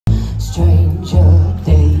stranger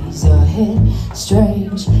days ahead,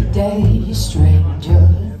 strange days, stranger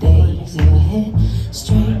days ahead,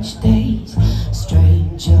 strange days,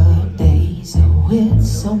 stranger days with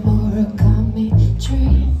some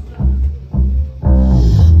Maroquinerie.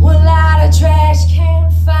 Well, out of trash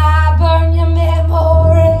can fire, burn your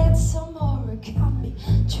memory. It's some Maroquinerie.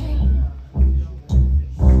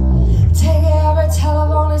 Take every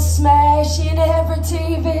telephone and smash in every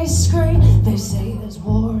TV screen. They say there's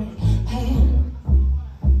war at hand.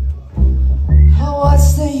 Oh,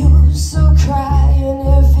 what's the use of crying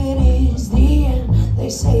if it is the end? They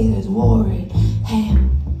say there's war at hand.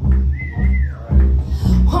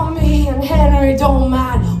 Well, me and Henry don't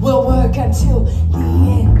mind, we'll work until the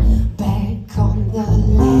end. Back on the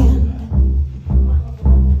land,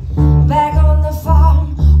 back on the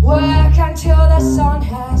farm, work until the sun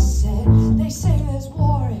has set. They say there's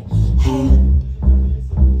war at hand.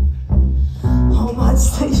 Oh,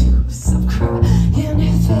 what's the use of crying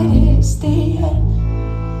if it is the end?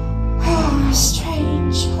 Ah,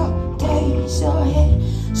 strange days ahead,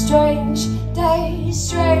 strange days,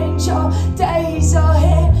 stranger days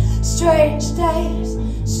ahead, strange days,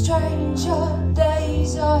 stranger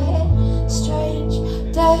days ahead, strange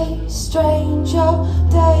days, stranger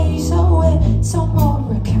days ahead. Some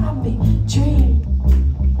Maroquinerie.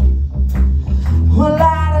 Well,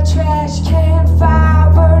 out of trash can fire,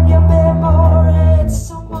 burn your memory. It's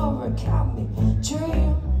some Maroquinerie.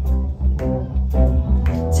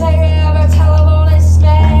 Take every telephone and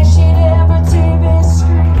smash it, every TV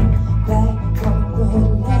screen. Back on the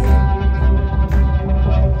land,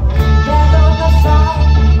 back on the farm,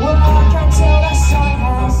 work until the sun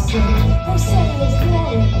has set. They say there's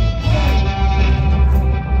war.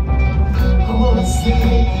 Oh, what's the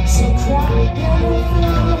use of crying if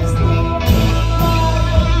it is the end?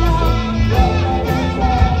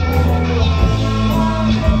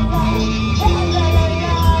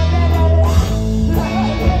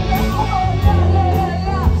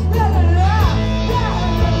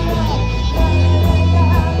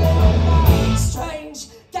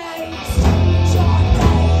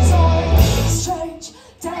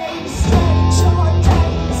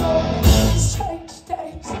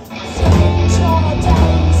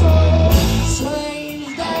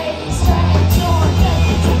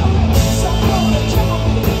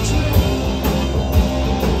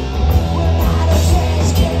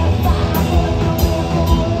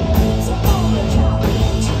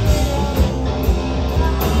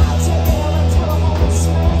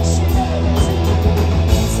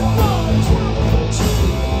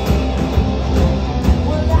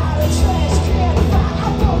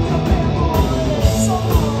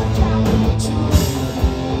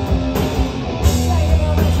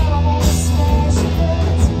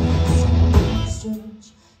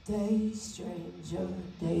 Stranger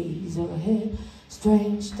days ahead,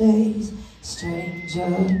 strange days,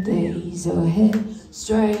 stranger days ahead,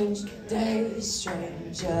 strange days,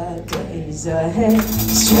 stranger days ahead,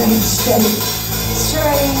 strange days,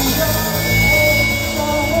 stranger